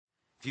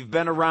If you've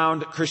been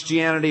around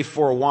Christianity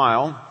for a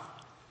while,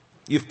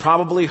 you've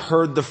probably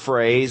heard the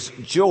phrase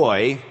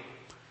joy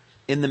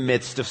in the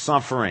midst of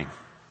suffering.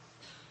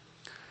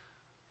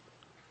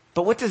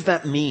 But what does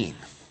that mean?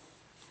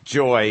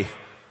 Joy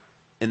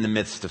in the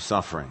midst of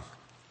suffering.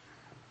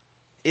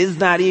 Is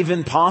that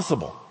even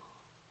possible?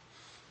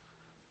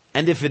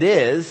 And if it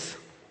is,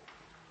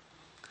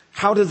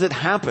 how does it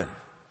happen?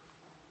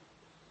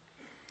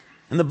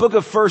 In the book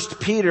of 1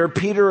 Peter,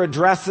 Peter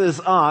addresses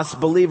us,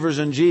 believers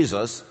in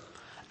Jesus,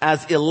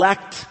 as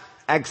elect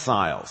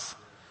exiles.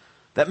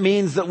 That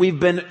means that we've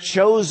been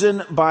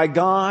chosen by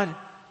God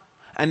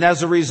and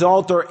as a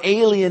result are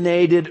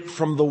alienated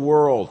from the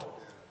world.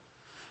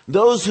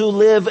 Those who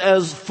live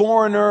as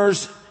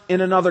foreigners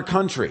in another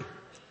country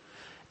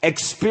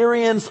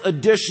experience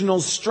additional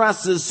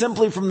stresses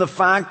simply from the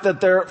fact that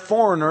they're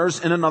foreigners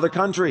in another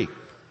country.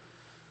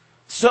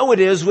 So it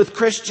is with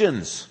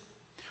Christians.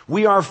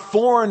 We are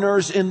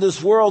foreigners in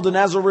this world, and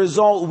as a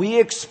result, we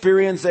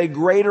experience a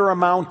greater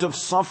amount of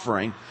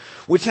suffering,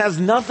 which has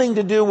nothing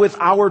to do with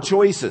our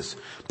choices,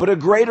 but a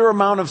greater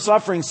amount of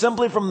suffering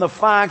simply from the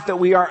fact that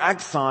we are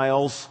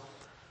exiles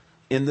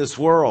in this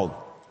world.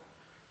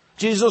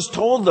 Jesus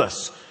told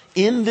us,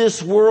 in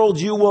this world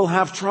you will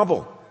have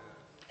trouble.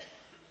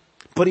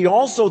 But he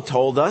also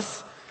told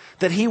us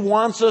that he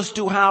wants us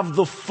to have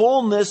the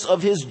fullness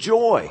of his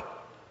joy.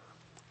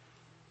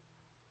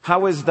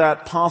 How is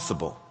that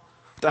possible?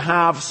 To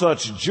have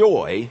such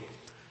joy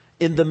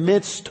in the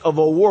midst of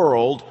a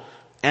world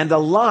and a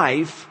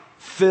life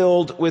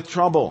filled with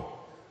trouble?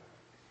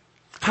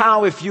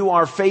 How, if you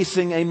are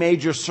facing a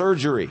major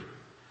surgery,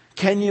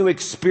 can you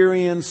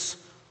experience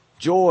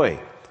joy?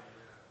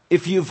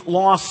 If you've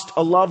lost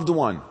a loved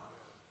one,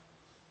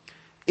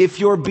 if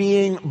you're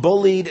being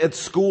bullied at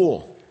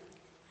school,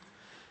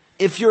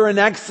 if you're in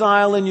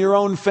exile in your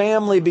own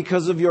family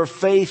because of your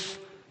faith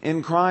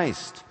in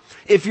Christ,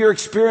 if you're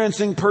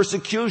experiencing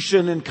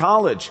persecution in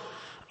college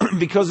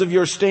because of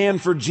your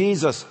stand for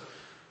Jesus,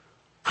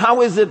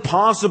 how is it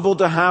possible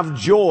to have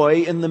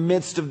joy in the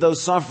midst of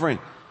those suffering?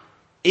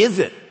 Is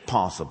it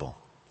possible?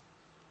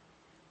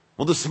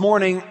 Well, this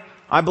morning,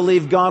 I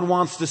believe God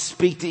wants to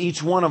speak to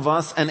each one of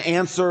us and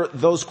answer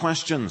those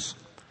questions.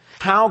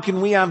 How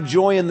can we have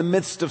joy in the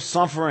midst of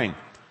suffering?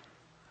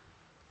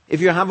 If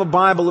you have a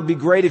Bible, it'd be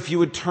great if you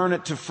would turn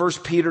it to 1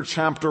 Peter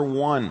chapter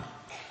 1.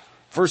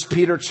 1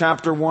 Peter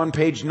chapter 1,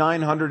 page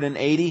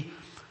 980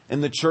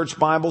 in the church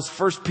Bibles.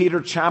 1 Peter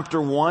chapter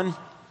 1.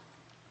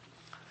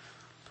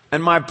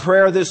 And my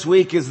prayer this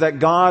week is that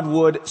God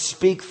would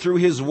speak through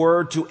his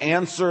word to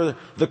answer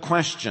the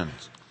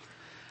questions.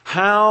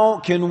 How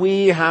can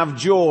we have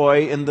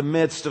joy in the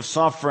midst of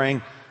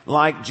suffering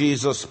like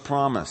Jesus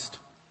promised?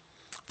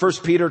 1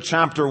 Peter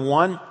chapter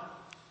 1.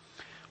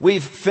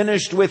 We've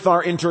finished with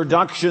our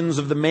introductions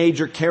of the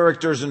major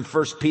characters in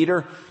 1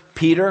 Peter.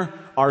 Peter,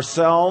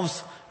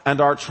 ourselves,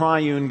 and our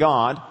triune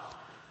God.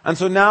 And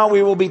so now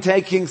we will be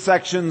taking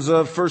sections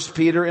of 1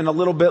 Peter in a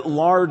little bit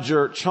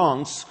larger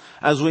chunks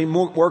as we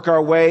work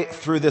our way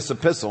through this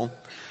epistle.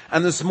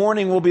 And this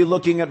morning we'll be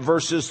looking at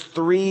verses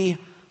 3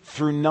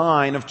 through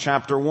 9 of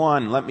chapter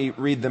 1. Let me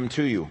read them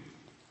to you.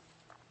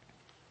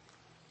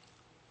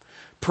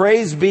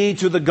 Praise be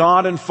to the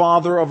God and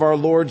Father of our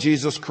Lord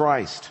Jesus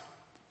Christ.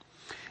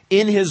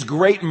 In his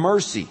great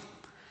mercy,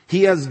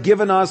 he has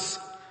given us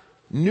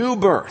new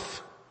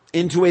birth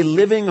into a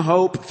living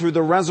hope through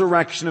the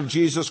resurrection of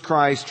Jesus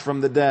Christ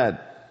from the dead,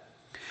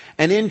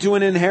 and into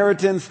an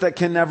inheritance that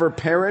can never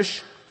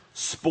perish,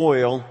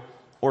 spoil,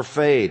 or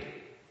fade.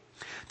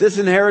 This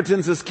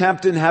inheritance is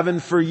kept in heaven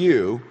for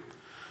you,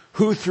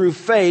 who through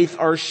faith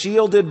are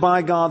shielded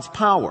by God's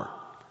power,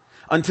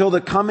 until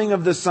the coming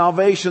of the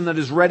salvation that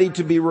is ready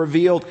to be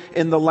revealed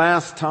in the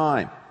last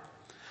time.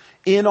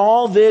 In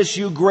all this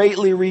you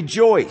greatly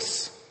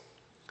rejoice,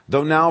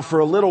 though now for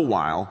a little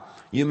while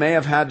you may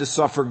have had to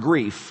suffer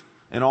grief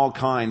and all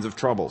kinds of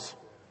troubles.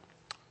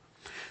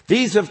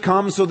 These have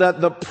come so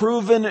that the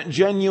proven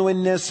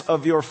genuineness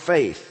of your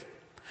faith,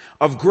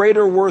 of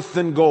greater worth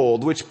than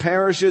gold, which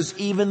perishes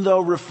even though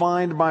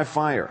refined by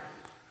fire,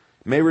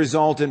 may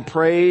result in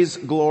praise,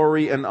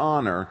 glory, and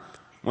honor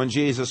when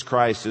Jesus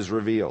Christ is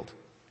revealed.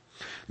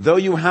 Though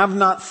you have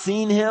not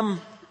seen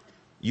him,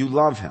 you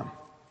love him.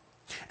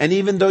 And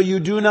even though you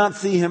do not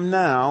see him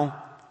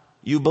now,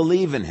 you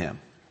believe in him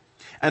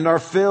and are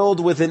filled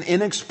with an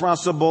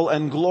inexpressible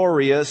and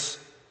glorious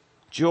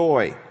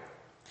joy.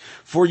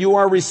 For you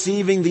are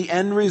receiving the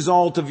end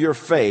result of your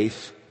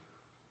faith,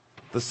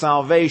 the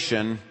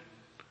salvation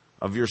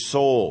of your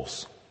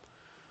souls.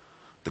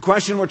 The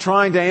question we're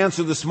trying to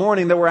answer this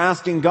morning, that we're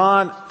asking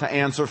God to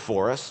answer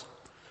for us,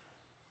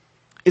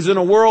 is in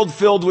a world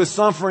filled with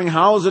suffering,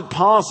 how is it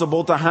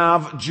possible to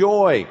have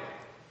joy?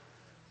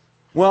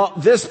 Well,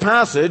 this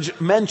passage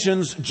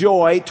mentions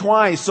joy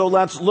twice, so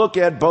let's look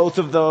at both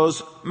of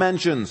those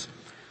mentions.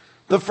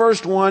 The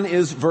first one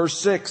is verse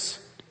 6.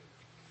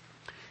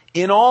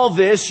 In all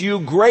this you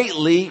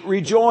greatly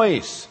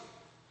rejoice,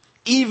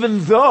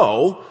 even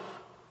though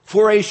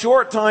for a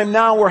short time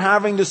now we're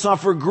having to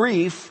suffer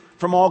grief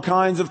from all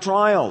kinds of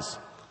trials.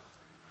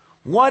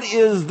 What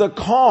is the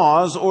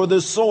cause or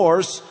the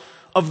source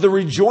of the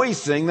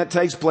rejoicing that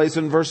takes place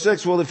in verse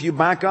 6? Well, if you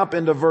back up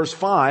into verse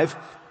 5,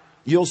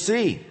 you'll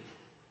see.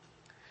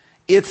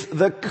 It's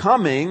the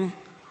coming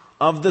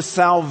of the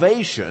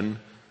salvation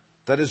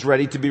that is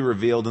ready to be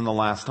revealed in the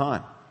last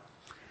time.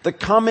 The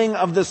coming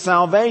of the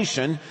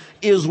salvation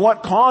is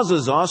what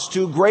causes us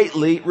to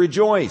greatly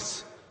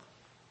rejoice.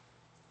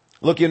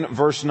 Look in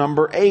verse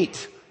number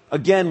 8.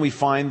 Again, we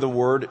find the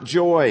word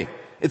joy.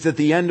 It's at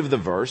the end of the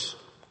verse.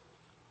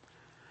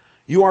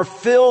 You are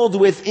filled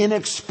with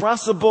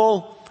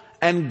inexpressible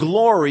and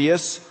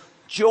glorious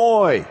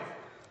joy.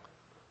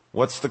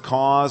 What's the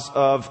cause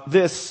of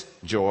this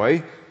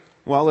joy?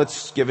 Well,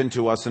 it's given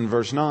to us in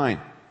verse 9.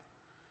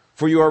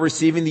 For you are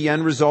receiving the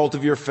end result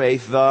of your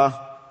faith, the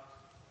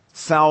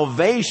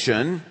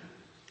salvation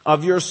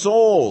of your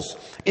souls.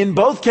 In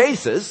both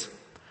cases,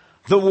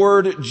 the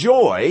word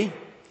joy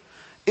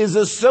is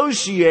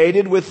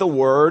associated with the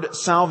word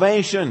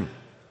salvation.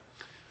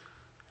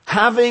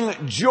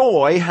 Having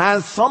joy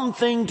has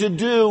something to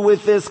do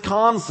with this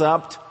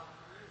concept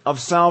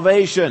of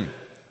salvation.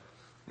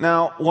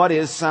 Now, what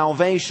is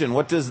salvation?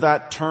 What does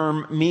that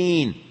term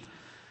mean?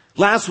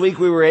 Last week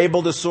we were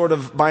able to sort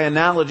of, by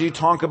analogy,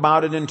 talk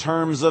about it in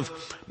terms of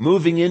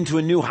moving into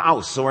a new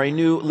house or a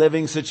new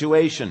living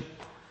situation.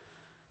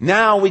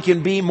 Now we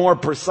can be more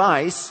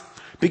precise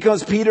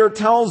because Peter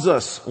tells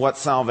us what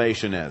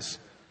salvation is.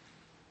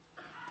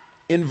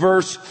 In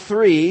verse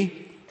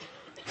 3,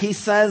 he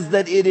says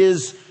that it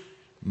is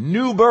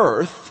new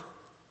birth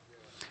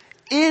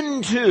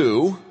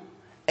into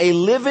a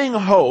living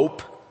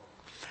hope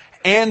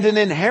and an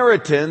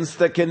inheritance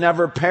that can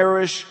never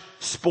perish,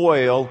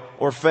 spoil,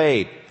 or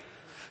fade.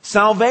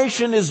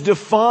 Salvation is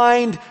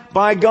defined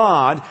by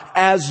God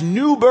as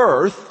new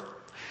birth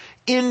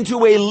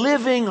into a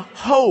living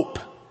hope.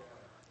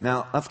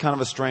 Now, that's kind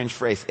of a strange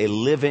phrase, a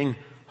living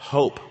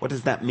hope. What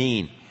does that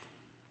mean?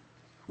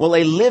 Well,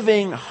 a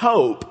living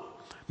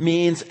hope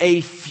means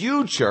a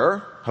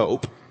future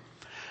hope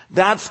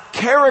that's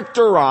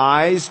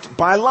characterized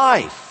by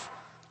life.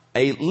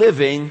 A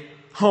living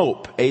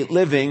hope, a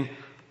living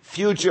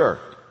future.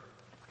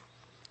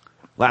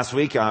 Last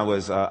week I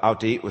was out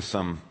to eat with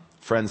some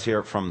friends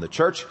here from the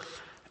church,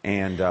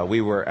 and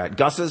we were at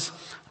Gus's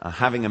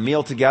having a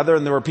meal together,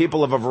 and there were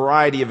people of a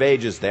variety of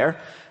ages there.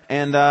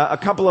 And a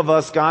couple of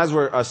us guys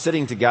were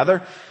sitting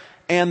together,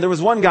 and there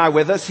was one guy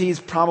with us. He's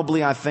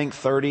probably, I think,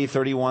 30,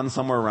 31,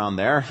 somewhere around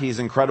there. He's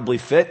incredibly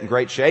fit, in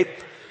great shape.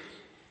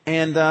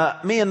 And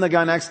me and the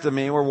guy next to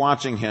me were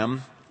watching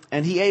him,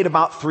 and he ate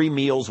about 3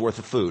 meals worth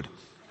of food.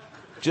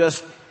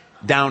 Just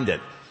downed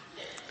it.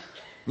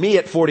 Me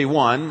at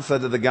 41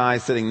 said to the guy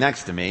sitting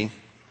next to me,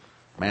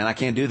 man, I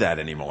can't do that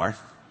anymore.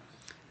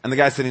 And the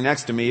guy sitting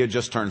next to me who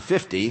just turned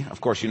 50, of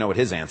course you know what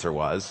his answer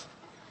was.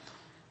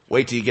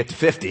 Wait till you get to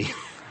 50.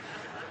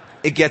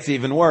 It gets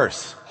even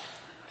worse.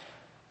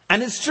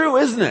 And it's true,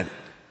 isn't it?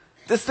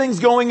 This thing's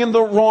going in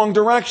the wrong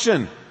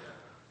direction.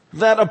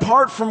 That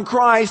apart from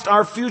Christ,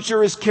 our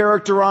future is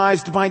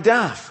characterized by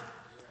death.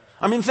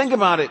 I mean, think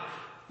about it.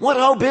 What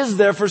hope is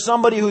there for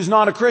somebody who's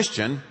not a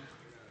Christian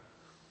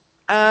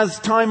as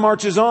time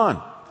marches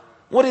on?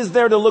 What is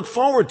there to look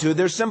forward to?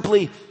 There's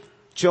simply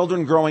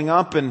children growing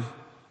up and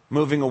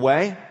moving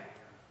away.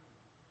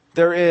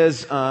 There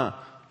is a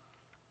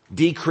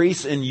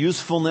decrease in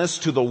usefulness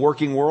to the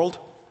working world.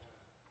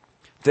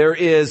 There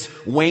is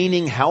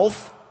waning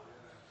health,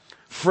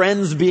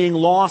 friends being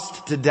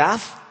lost to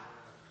death,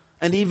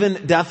 and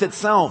even death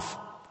itself.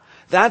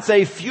 That's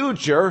a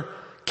future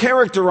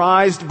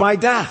characterized by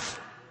death.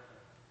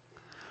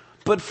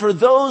 But for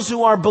those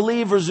who are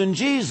believers in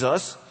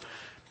Jesus,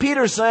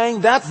 Peter's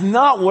saying that's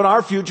not what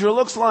our future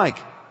looks like.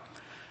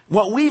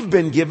 What we've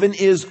been given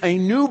is a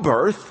new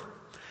birth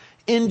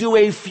into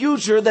a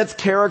future that's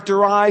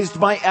characterized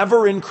by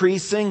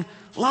ever-increasing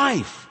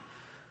life.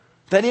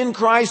 That in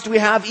Christ we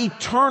have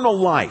eternal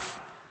life.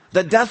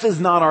 That death is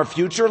not our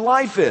future,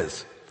 life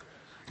is.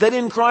 That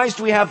in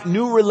Christ we have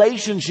new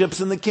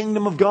relationships in the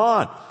kingdom of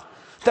God.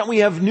 That we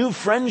have new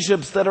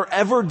friendships that are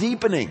ever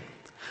deepening.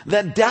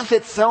 That death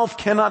itself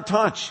cannot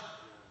touch.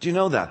 Do you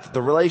know that?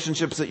 The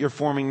relationships that you're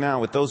forming now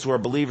with those who are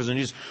believers in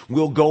Jesus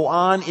will go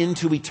on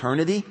into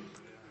eternity.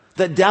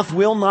 That death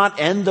will not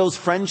end those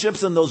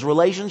friendships and those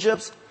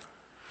relationships.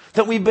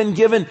 That we've been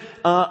given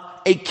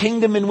a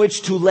kingdom in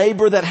which to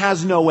labor that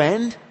has no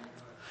end.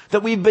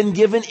 That we've been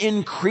given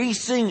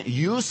increasing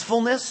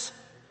usefulness.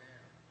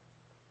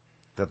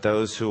 That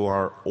those who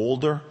are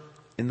older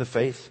in the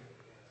faith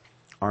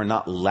are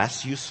not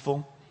less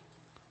useful,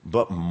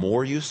 but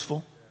more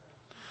useful.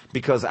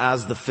 Because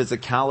as the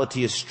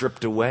physicality is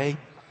stripped away,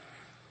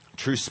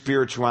 true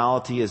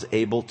spirituality is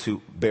able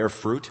to bear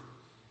fruit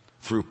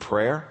through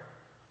prayer,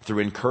 through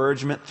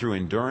encouragement, through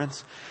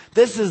endurance.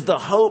 This is the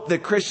hope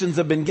that Christians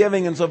have been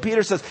giving. And so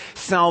Peter says,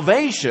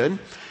 salvation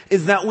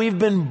is that we've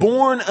been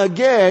born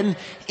again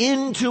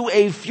into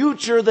a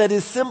future that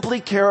is simply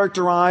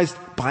characterized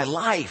by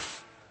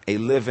life, a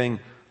living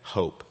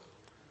hope,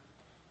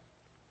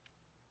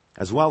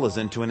 as well as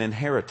into an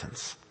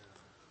inheritance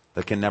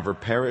that can never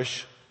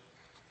perish,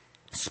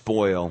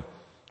 spoil,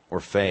 or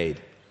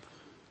fade.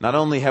 Not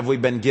only have we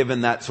been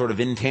given that sort of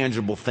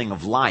intangible thing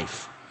of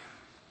life,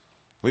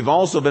 we've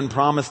also been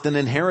promised an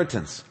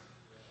inheritance,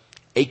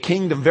 a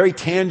kingdom, very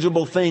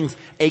tangible things,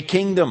 a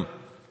kingdom,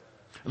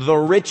 the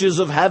riches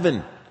of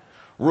heaven,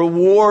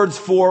 rewards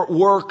for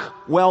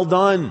work well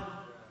done,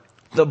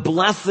 the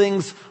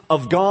blessings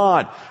of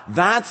God.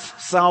 That's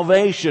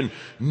salvation.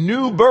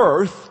 New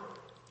birth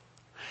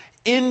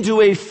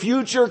into a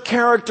future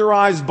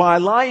characterized by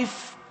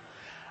life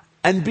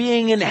and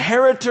being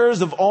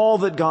inheritors of all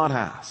that God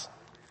has.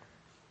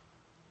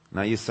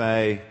 Now you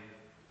say,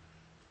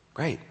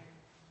 great.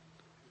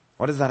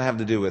 What does that have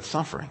to do with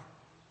suffering?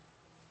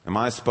 Am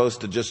I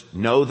supposed to just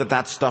know that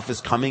that stuff is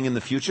coming in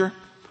the future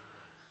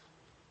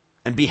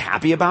and be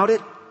happy about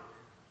it?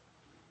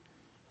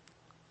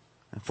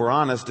 If we're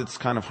honest, it's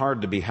kind of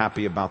hard to be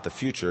happy about the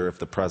future if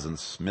the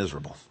present's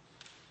miserable.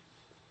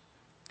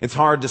 It's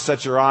hard to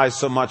set your eyes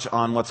so much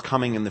on what's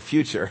coming in the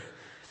future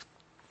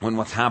when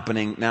what's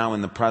happening now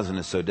in the present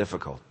is so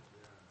difficult.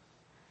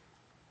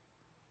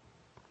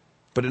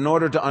 But in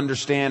order to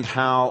understand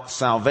how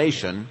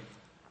salvation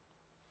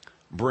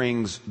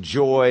brings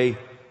joy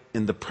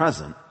in the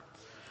present,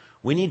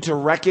 we need to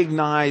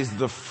recognize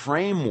the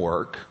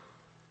framework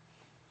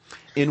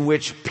in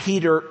which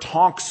Peter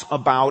talks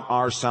about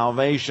our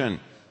salvation.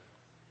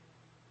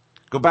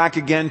 Go back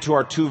again to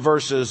our 2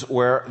 verses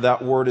where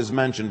that word is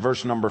mentioned.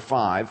 Verse number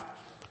 5.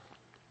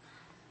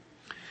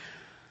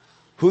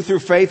 Who through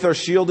faith are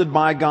shielded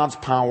by God's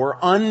power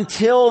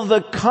until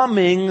the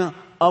coming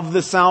of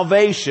the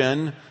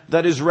salvation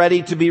that is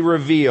ready to be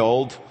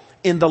revealed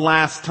in the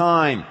last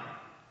time.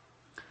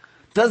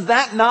 Does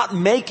that not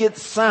make it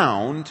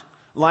sound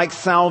like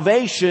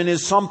salvation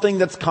is something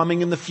that's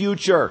coming in the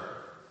future?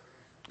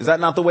 Is that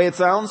not the way it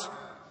sounds?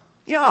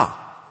 Yeah.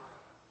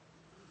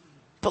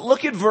 But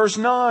look at verse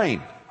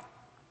 9.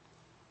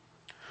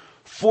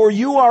 For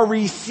you are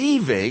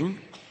receiving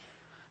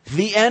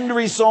the end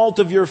result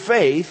of your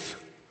faith,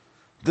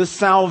 the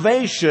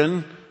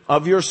salvation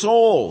of your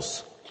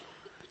souls.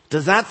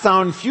 Does that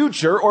sound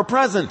future or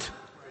present?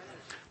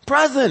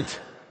 Present.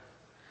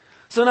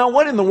 So now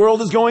what in the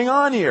world is going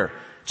on here?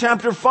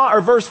 Chapter 5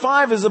 or verse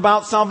 5 is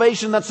about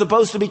salvation that's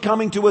supposed to be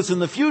coming to us in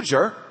the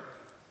future.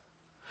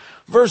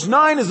 Verse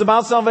 9 is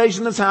about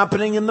salvation that's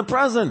happening in the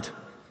present.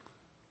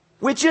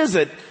 Which is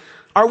it?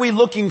 Are we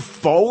looking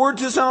forward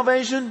to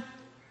salvation?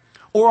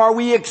 Or are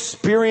we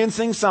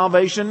experiencing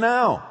salvation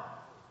now?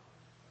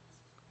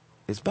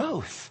 It's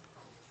both.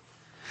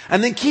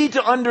 And the key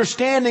to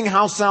understanding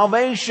how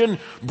salvation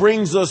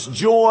brings us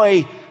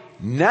joy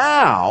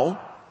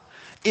now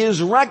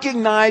is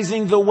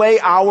recognizing the way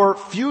our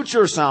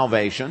future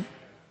salvation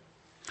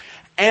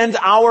and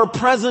our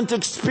present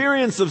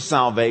experience of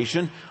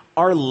salvation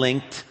are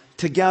linked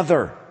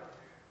together.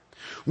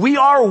 We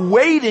are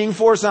waiting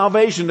for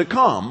salvation to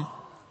come,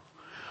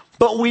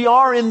 but we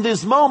are in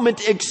this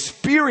moment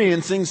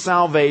experiencing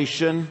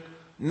salvation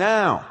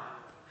now.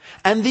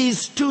 And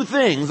these two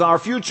things, our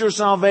future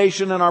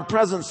salvation and our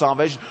present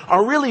salvation,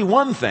 are really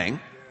one thing,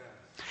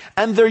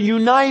 and they're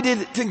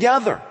united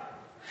together.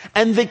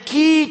 And the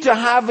key to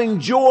having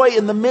joy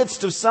in the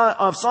midst of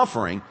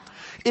suffering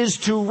is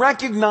to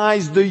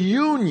recognize the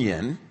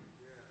union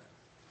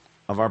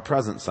of our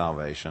present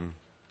salvation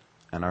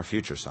and our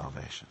future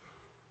salvation.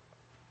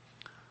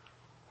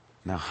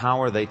 Now,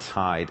 how are they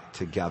tied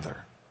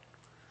together?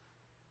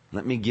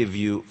 Let me give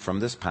you from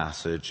this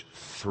passage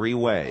 3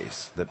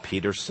 ways that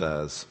Peter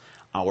says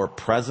our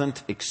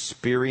present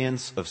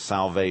experience of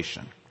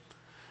salvation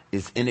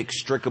is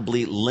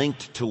inextricably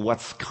linked to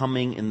what's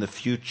coming in the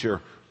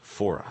future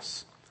for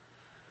us.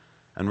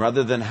 And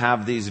rather than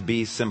have these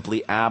be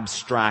simply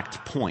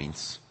abstract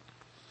points,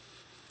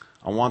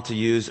 I want to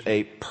use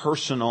a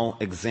personal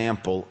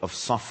example of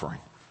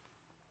suffering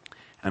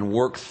and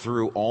work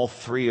through all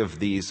 3 of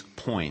these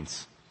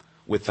points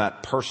with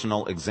that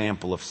personal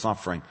example of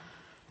suffering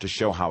to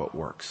show how it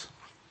works.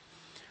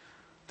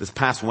 This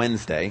past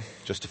Wednesday,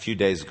 just a few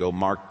days ago,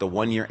 marked the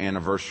 1-year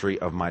anniversary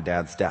of my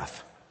dad's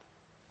death.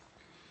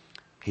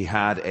 He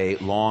had a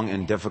long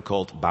and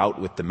difficult bout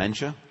with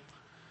dementia.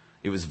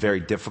 It was very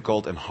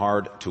difficult and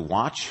hard to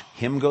watch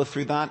him go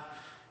through that.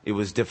 It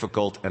was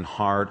difficult and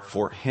hard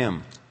for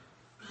him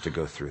to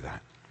go through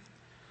that.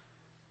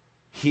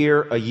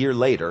 Here, a year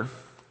later,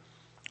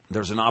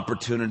 there's an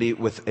opportunity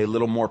with a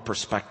little more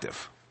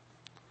perspective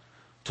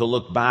to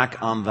look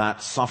back on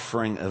that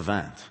suffering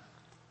event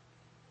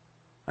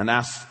and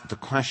ask the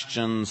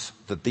questions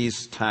that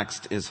this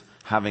text is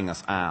having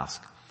us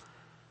ask.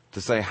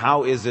 To say,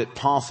 how is it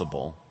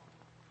possible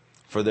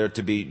for there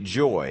to be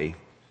joy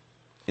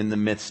in the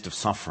midst of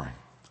suffering?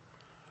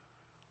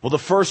 Well, the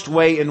first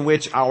way in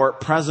which our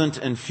present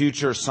and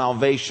future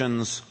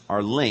salvations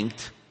are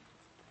linked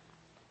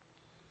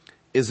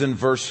is in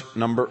verse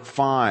number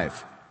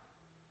 5.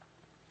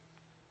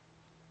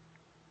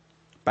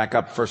 Back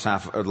up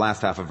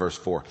last half of verse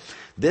 4.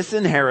 This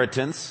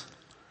inheritance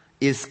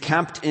is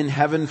kept in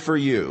heaven for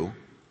you,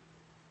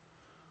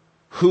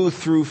 who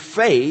through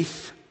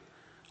faith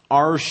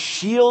are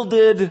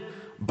shielded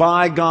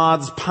by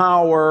God's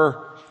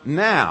power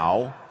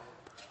now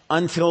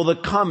until the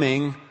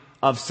coming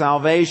of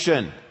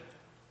salvation.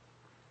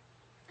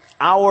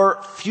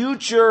 Our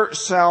future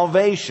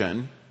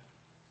salvation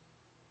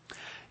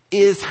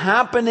is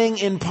happening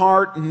in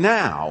part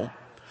now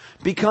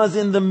because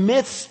in the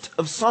midst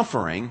of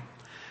suffering,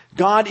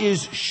 God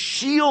is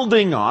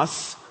shielding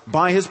us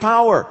by His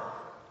power.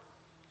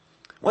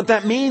 What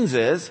that means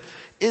is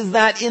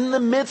that in the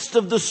midst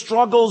of the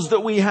struggles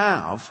that we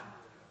have,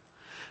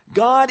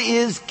 God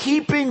is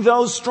keeping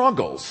those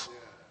struggles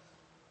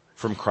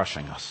from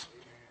crushing us,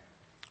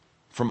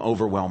 from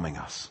overwhelming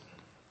us.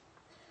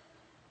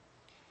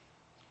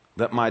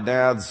 That my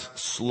dad's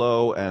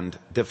slow and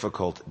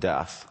difficult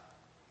death,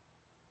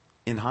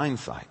 in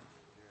hindsight,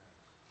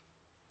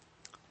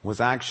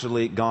 was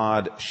actually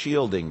God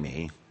shielding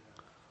me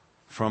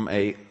from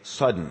a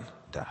sudden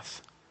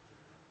death.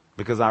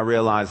 Because I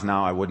realize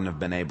now I wouldn't have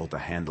been able to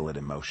handle it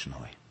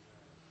emotionally.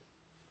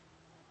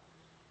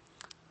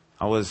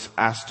 I was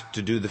asked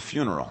to do the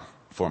funeral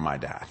for my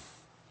dad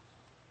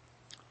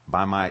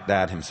by my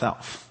dad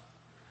himself.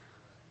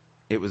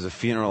 It was a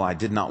funeral I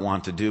did not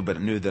want to do, but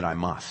knew that I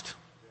must.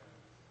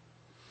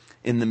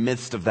 In the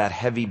midst of that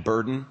heavy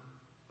burden,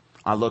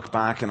 I look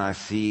back and I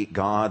see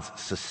God's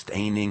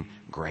sustaining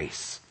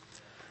grace.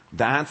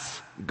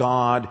 That's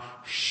God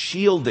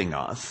shielding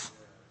us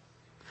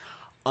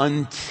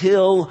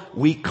until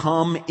we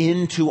come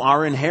into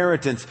our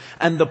inheritance.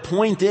 And the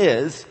point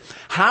is,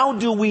 how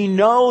do we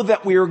know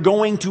that we are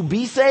going to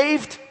be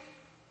saved?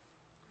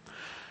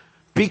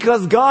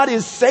 Because God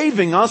is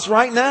saving us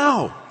right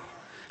now.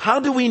 How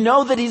do we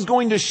know that He's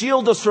going to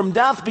shield us from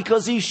death?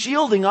 Because He's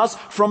shielding us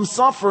from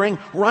suffering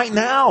right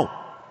now.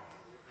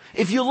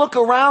 If you look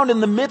around in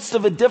the midst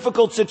of a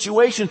difficult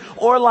situation,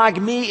 or like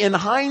me in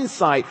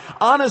hindsight,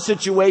 on a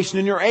situation,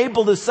 and you're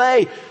able to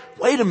say,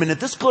 wait a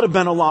minute, this could have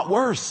been a lot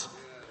worse.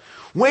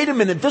 Wait a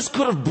minute, this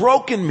could have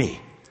broken me.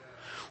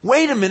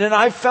 Wait a minute,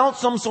 I felt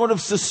some sort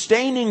of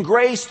sustaining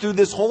grace through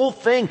this whole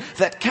thing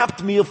that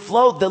kept me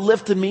afloat, that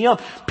lifted me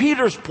up.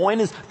 Peter's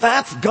point is,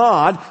 that's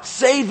God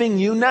saving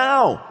you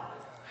now.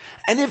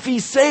 And if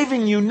He's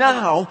saving you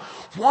now,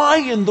 why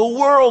in the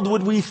world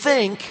would we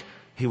think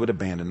He would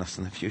abandon us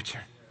in the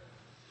future?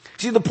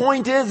 See, the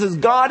point is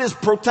God is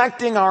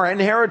protecting our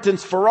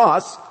inheritance for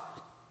us.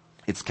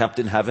 It's kept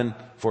in heaven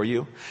for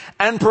you.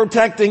 And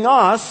protecting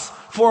us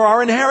for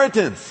our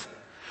inheritance.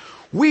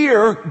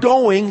 We're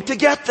going to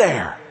get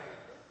there.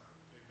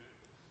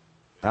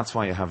 That's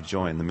why you have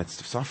joy in the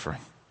midst of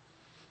suffering.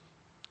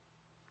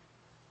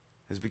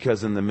 It's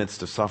because in the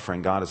midst of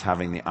suffering, God is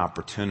having the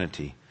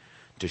opportunity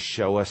to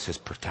show us His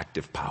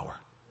protective power,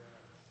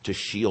 to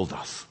shield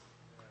us,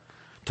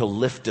 to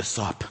lift us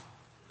up.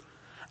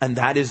 And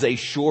that is a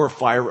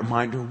surefire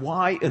reminder.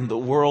 Why in the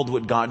world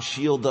would God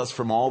shield us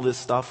from all this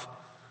stuff?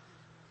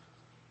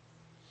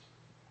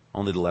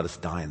 Only to let us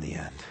die in the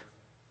end.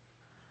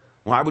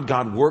 Why would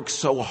God work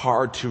so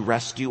hard to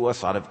rescue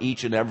us out of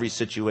each and every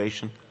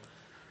situation?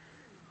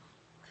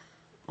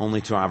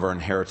 Only to have our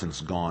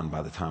inheritance gone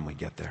by the time we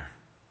get there.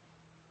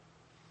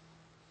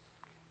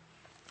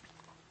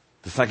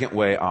 The second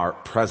way our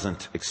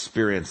present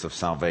experience of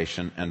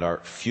salvation and our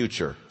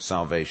future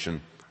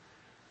salvation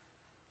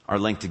are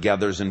linked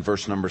together is in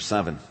verse number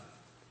 7.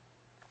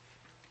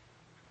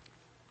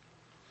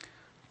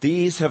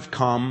 These have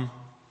come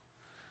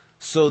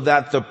so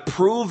that the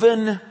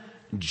proven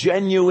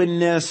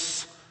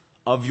genuineness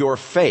of your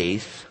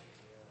faith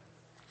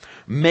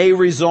may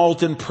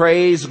result in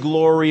praise,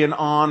 glory, and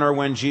honor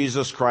when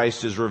Jesus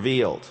Christ is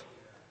revealed.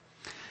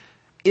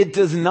 It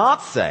does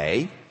not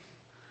say,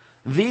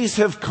 these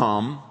have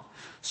come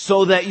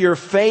so that your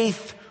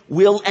faith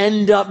will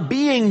end up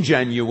being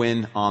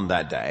genuine on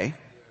that day.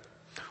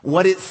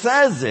 What it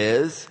says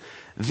is,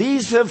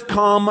 these have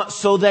come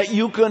so that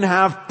you can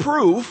have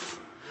proof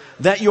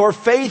that your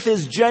faith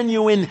is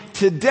genuine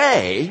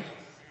today,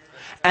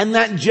 and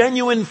that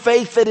genuine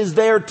faith that is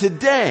there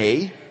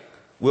today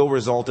will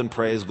result in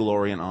praise,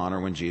 glory, and honor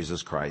when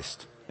Jesus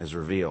Christ is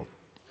revealed.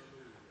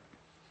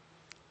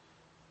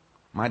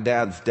 My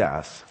dad's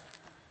death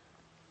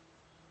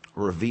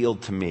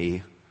revealed to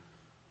me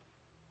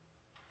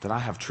that I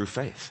have true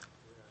faith.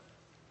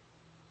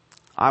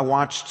 I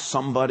watched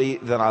somebody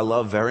that I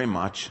love very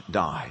much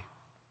die,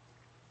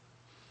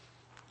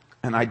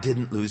 and I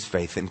didn't lose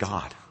faith in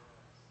God.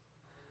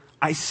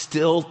 I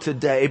still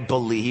today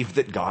believe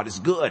that God is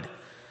good.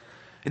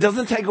 It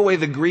doesn't take away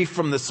the grief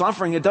from the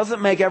suffering. It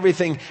doesn't make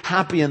everything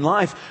happy in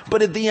life.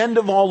 But at the end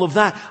of all of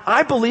that,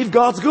 I believe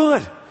God's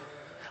good.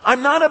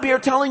 I'm not up here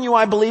telling you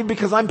I believe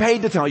because I'm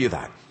paid to tell you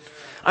that.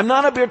 I'm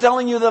not up here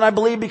telling you that I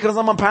believe because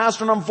I'm a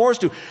pastor and I'm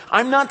forced to.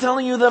 I'm not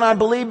telling you that I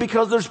believe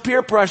because there's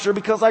peer pressure,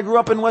 because I grew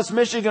up in West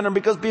Michigan, or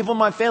because people in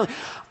my family.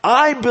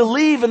 I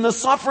believe, and the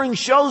suffering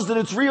shows that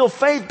it's real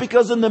faith,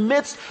 because in the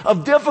midst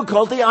of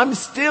difficulty, I'm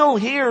still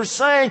here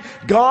saying,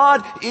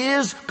 God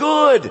is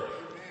good.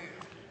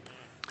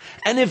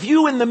 And if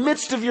you in the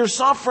midst of your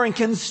suffering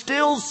can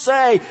still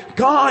say,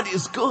 God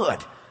is good,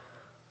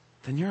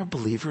 then you're a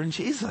believer in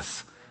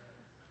Jesus.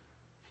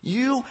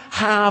 You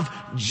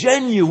have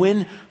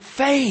genuine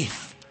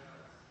faith.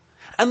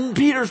 And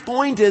Peter's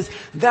point is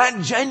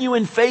that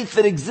genuine faith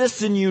that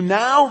exists in you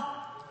now,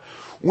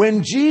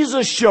 when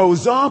Jesus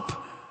shows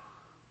up,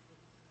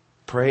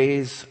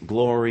 praise,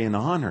 glory, and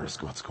honor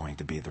is what's going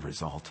to be the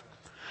result.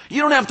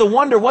 You don't have to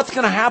wonder what's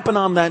going to happen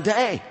on that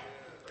day.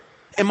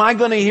 Am I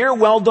going to hear,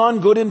 well done,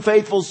 good and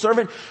faithful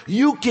servant?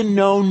 You can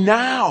know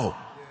now.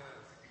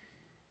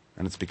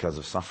 And it's because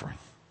of suffering.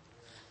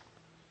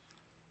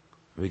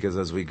 Because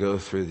as we go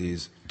through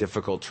these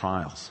difficult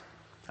trials,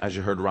 as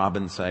you heard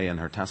Robin say in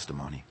her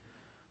testimony,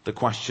 the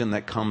question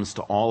that comes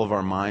to all of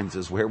our minds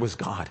is, where was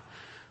God?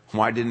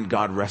 Why didn't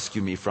God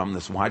rescue me from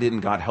this? Why didn't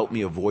God help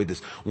me avoid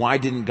this? Why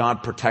didn't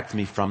God protect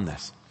me from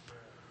this?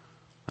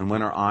 And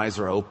when our eyes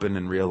are open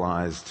and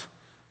realized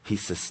He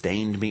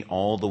sustained me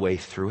all the way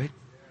through it,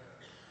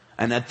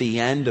 and at the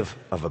end of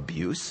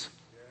abuse,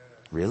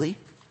 really?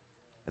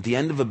 At the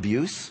end of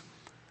abuse?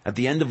 At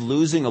the end of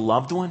losing a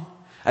loved one?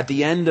 At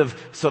the end of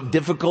some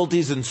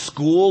difficulties in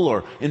school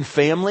or in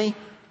family?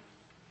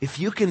 If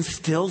you can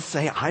still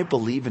say, I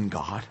believe in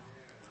God,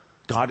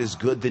 God is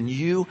good, then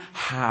you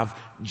have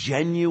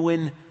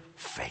genuine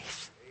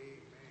faith.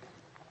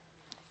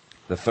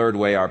 The third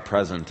way our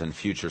present and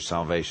future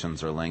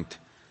salvations are linked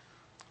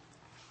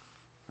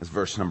is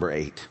verse number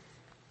 8.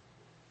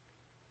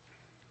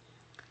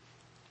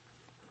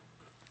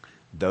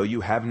 Though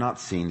you have not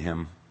seen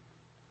Him,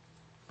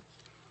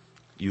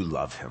 you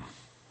love Him.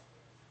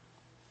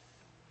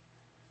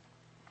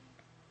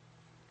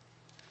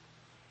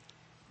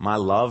 My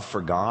love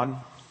for God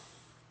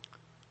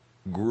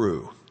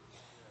grew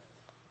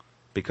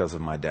because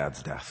of my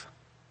dad's death.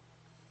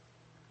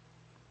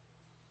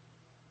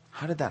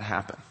 How did that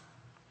happen?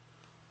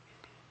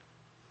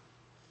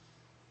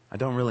 I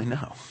don't really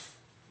know.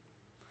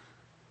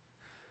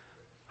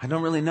 I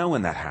don't really know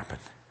when that happened.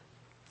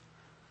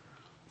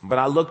 But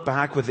I look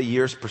back with a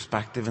year's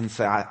perspective and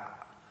say,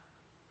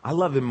 I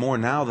love Him more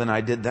now than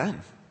I did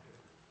then.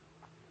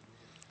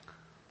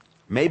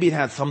 Maybe it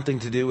had something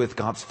to do with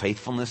God's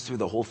faithfulness through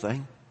the whole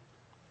thing.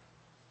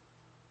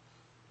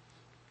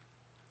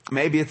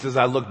 Maybe it's as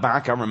I look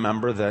back, I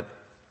remember that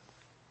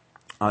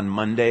on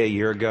Monday a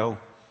year ago,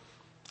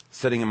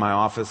 sitting in my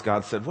office,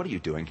 God said, what are you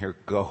doing here?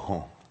 Go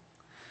home.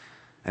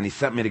 And He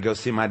sent me to go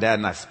see my dad,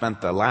 and I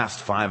spent the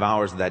last 5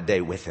 hours of that day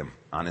with him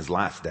on his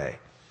last day.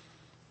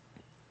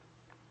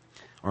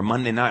 Or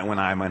Monday night when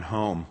I went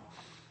home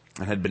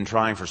and had been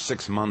trying for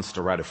 6 months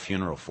to write a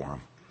funeral for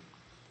him.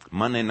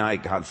 Monday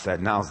night, God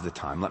said, now's the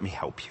time. Let me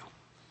help you.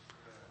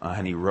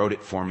 And He wrote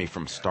it for me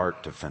from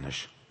start to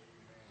finish.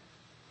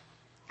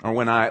 Or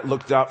when I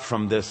looked up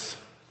from this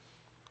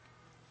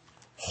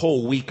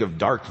whole week of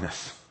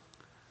darkness,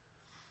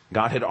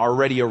 God had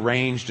already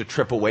arranged a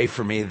trip away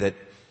for me that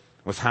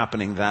was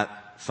happening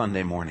that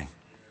Sunday morning.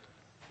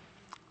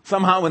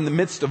 Somehow in the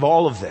midst of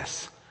all of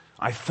this,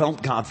 I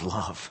felt God's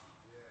love.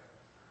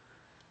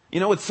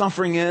 You know what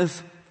suffering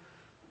is?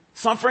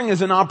 Suffering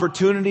is an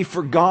opportunity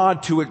for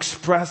God to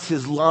express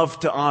His love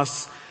to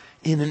us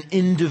in an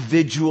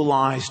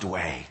individualized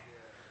way.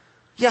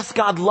 Yes,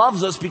 God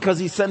loves us because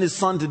He sent His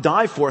Son to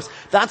die for us.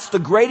 That's the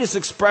greatest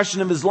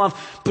expression of His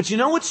love. But you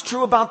know what's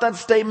true about that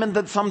statement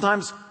that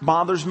sometimes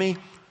bothers me?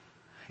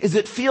 Is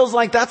it feels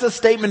like that's a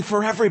statement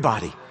for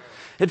everybody.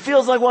 It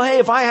feels like, well, hey,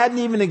 if I hadn't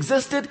even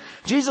existed,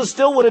 Jesus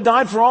still would have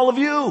died for all of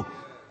you.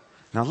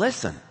 Now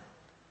listen.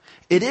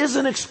 It is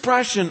an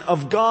expression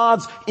of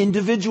God's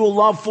individual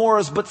love for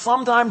us, but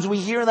sometimes we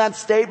hear that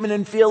statement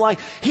and feel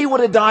like He would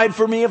have died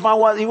for me if I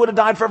was, He would have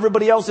died for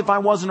everybody else if I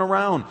wasn't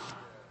around.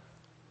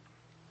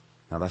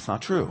 Now that's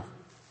not true,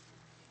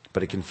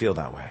 but it can feel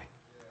that way.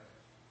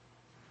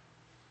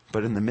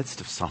 But in the midst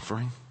of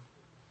suffering,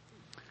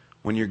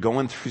 when you're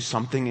going through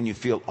something and you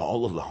feel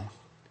all alone,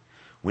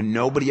 when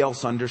nobody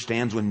else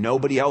understands, when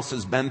nobody else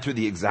has been through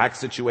the exact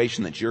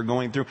situation that you're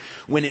going through,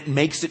 when it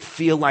makes it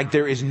feel like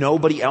there is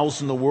nobody else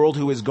in the world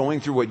who is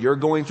going through what you're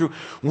going through,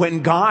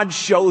 when God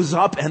shows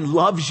up and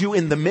loves you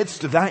in the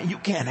midst of that, you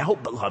can't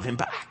help but love Him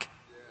back.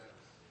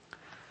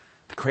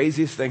 The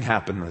craziest thing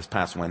happened this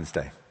past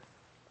Wednesday.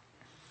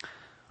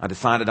 I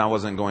decided I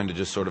wasn't going to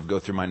just sort of go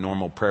through my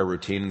normal prayer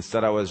routine.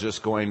 Instead, I was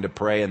just going to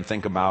pray and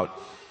think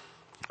about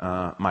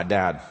my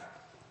dad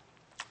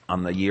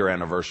on the year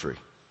anniversary.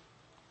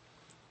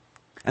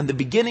 And the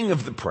beginning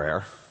of the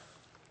prayer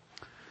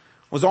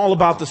was all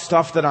about the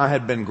stuff that I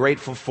had been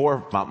grateful for,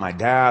 about my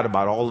dad,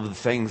 about all of the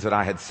things that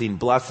I had seen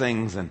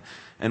blessings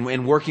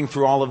and working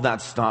through all of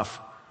that stuff.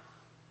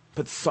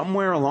 But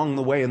somewhere along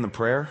the way in the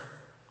prayer,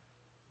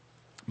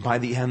 by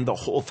the end, the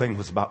whole thing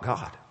was about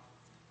God.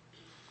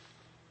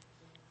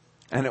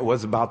 And it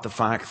was about the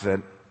fact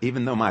that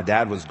even though my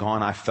dad was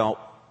gone, I felt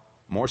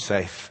more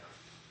safe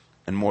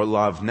and more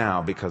loved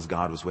now because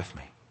God was with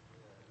me.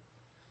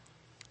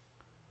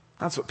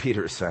 That's what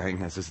Peter is saying,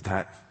 is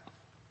that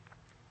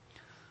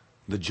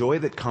the joy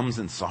that comes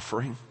in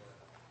suffering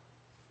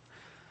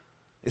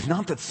is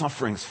not that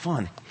suffering's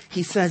fun.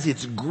 He says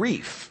it's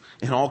grief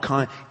in all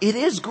kind. It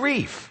is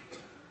grief.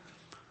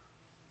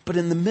 But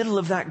in the middle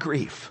of that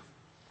grief,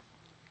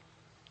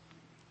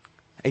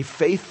 A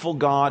faithful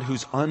God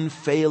whose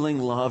unfailing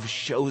love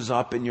shows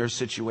up in your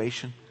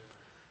situation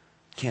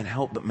can't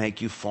help but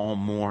make you fall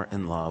more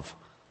in love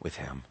with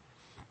Him.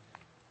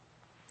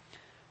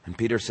 And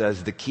Peter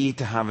says the key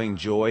to having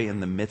joy in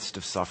the midst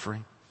of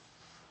suffering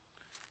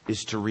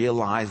is to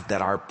realize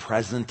that our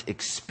present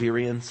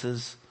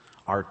experiences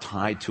are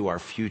tied to our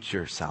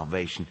future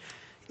salvation.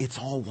 It's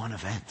all one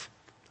event.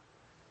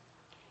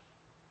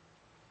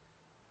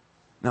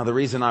 Now, the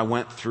reason I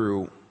went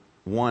through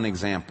one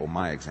example,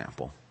 my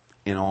example,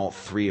 in all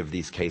three of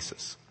these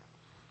cases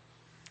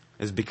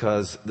is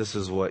because this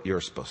is what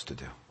you're supposed to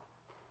do.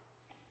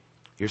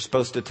 You're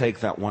supposed to take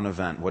that one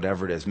event,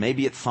 whatever it is.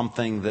 Maybe it's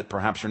something that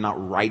perhaps you're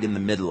not right in the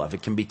middle of.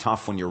 It can be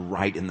tough when you're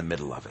right in the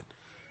middle of it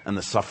and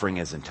the suffering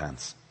is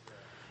intense.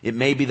 It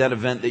may be that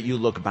event that you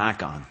look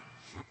back on.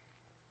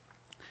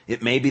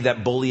 It may be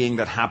that bullying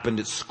that happened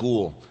at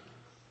school.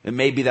 It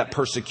may be that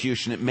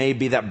persecution. It may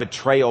be that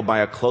betrayal by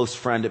a close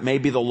friend. It may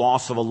be the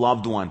loss of a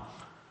loved one.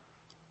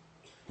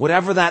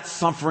 Whatever that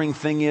suffering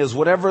thing is,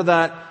 whatever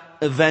that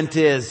event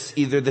is,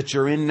 either that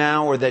you're in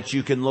now or that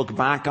you can look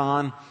back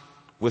on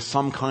with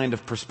some kind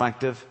of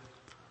perspective,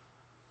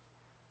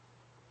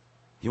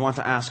 you want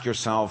to ask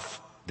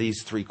yourself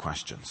these three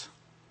questions.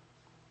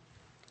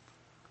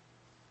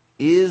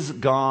 Is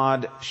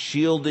God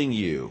shielding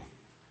you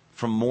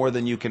from more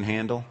than you can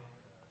handle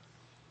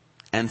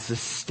and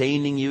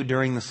sustaining you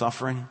during the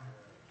suffering?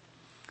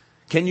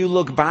 Can you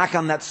look back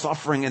on that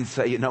suffering and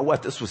say, you know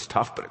what, this was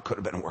tough, but it could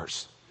have been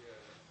worse.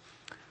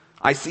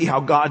 I see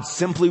how God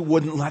simply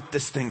wouldn't let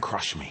this thing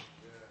crush me.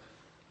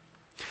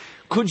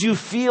 Could you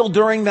feel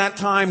during that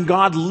time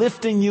God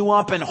lifting you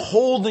up and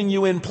holding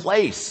you in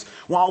place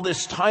while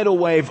this tidal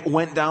wave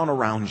went down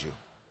around you?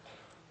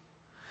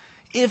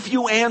 If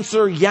you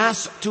answer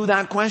yes to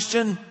that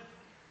question,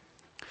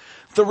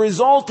 the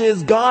result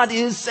is God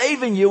is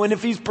saving you. And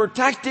if He's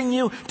protecting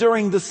you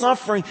during the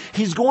suffering,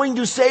 He's going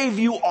to save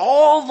you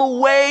all the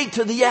way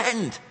to the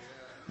end.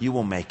 You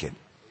will make it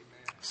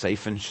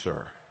safe and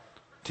sure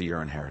to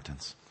your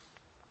inheritance.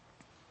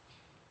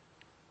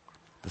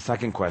 The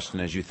second question,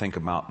 as you think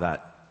about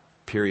that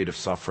period of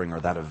suffering or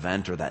that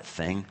event or that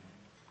thing,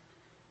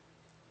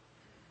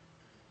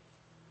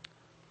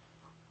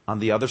 on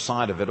the other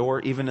side of it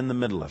or even in the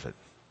middle of it,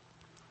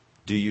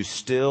 do you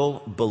still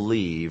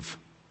believe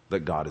that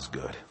God is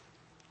good?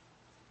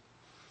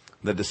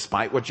 That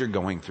despite what you're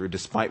going through,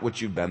 despite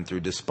what you've been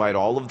through, despite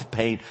all of the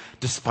pain,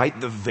 despite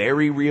the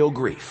very real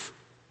grief,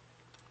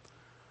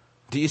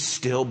 do you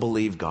still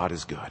believe God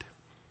is good?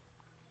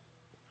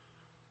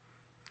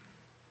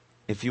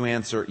 If you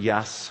answer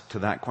yes to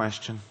that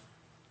question,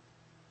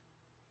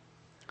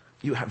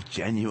 you have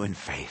genuine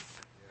faith.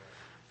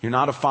 You're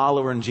not a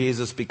follower in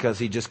Jesus because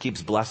He just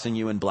keeps blessing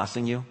you and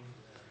blessing you.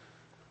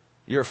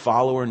 You're a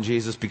follower in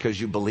Jesus because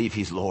you believe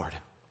He's Lord.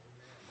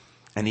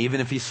 And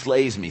even if He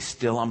slays me,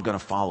 still I'm going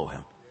to follow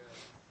Him.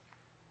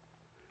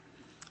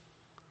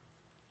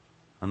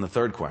 And the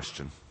third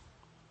question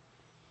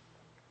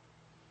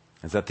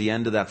is, at the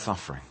end of that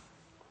suffering,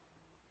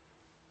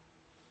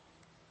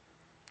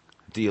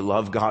 do you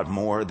love God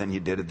more than you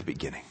did at the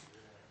beginning?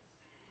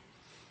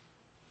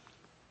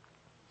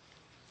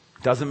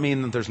 It doesn't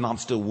mean that there's not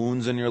still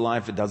wounds in your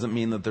life. It doesn't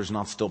mean that there's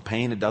not still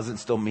pain. It doesn't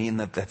still mean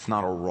that that's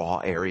not a raw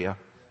area.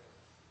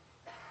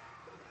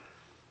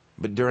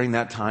 But during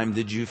that time,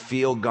 did you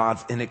feel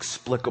God's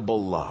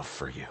inexplicable love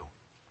for you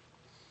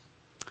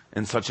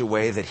in such a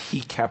way that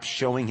He kept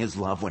showing His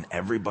love when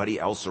everybody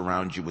else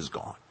around you was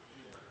gone?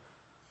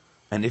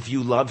 And if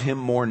you love Him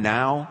more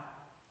now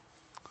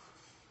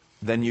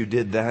than you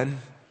did then,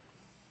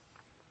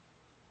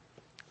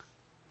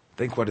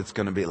 think what it's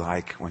going to be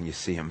like when you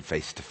see Him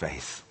face to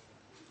face.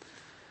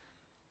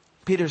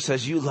 Peter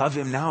says you love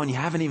Him now and you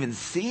haven't even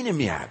seen Him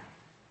yet.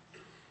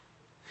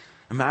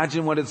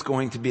 Imagine what it's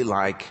going to be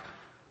like,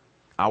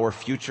 our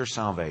future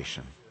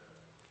salvation,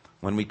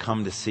 when we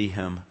come to see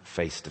Him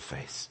face to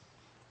face.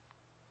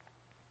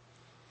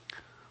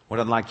 What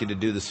I'd like you to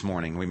do this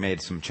morning, we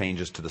made some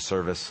changes to the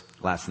service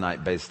last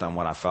night based on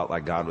what I felt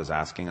like God was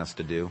asking us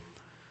to do.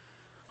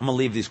 I'm going to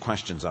leave these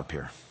questions up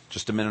here.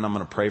 Just a minute, I'm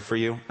going to pray for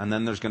you, and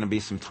then there's going to be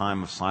some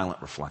time of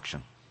silent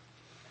reflection.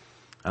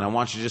 And I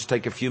want you to just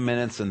take a few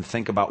minutes and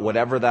think about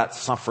whatever that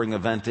suffering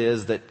event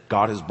is that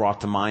God has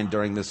brought to mind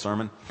during this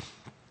sermon.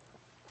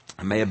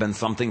 It may have been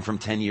something from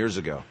 10 years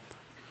ago.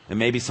 It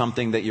may be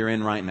something that you're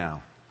in right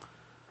now.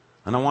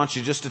 And I want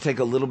you just to take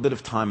a little bit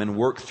of time and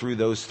work through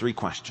those three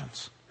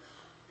questions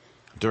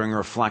during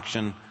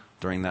reflection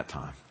during that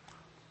time.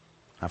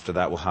 After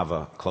that, we'll have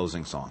a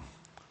closing song.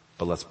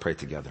 But let's pray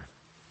together.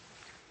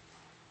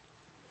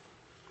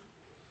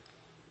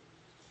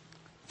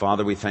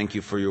 Father, we thank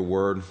You for Your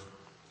word.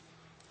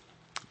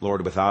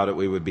 Lord, without it,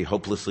 we would be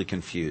hopelessly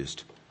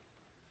confused.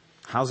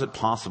 How is it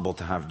possible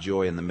to have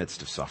joy in the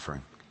midst of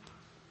suffering?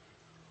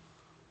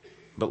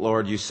 But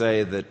Lord, You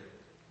say that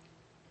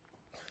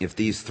if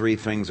these three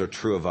things are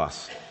true of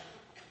us,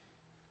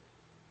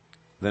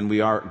 then we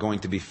are going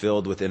to be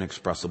filled with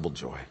inexpressible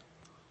joy.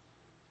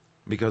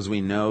 Because we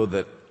know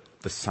that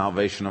the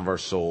salvation of our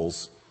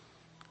souls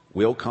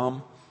will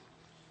come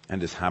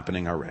and is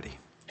happening already.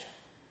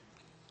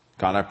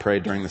 God, I pray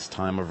during this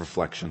time of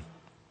reflection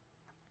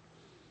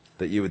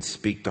that you would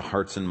speak to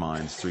hearts and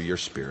minds through your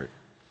Spirit,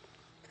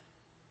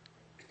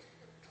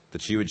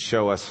 that you would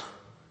show us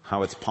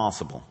how it's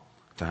possible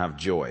to have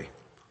joy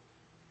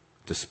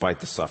despite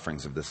the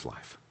sufferings of this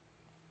life.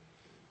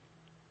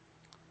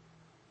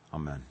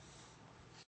 Amen.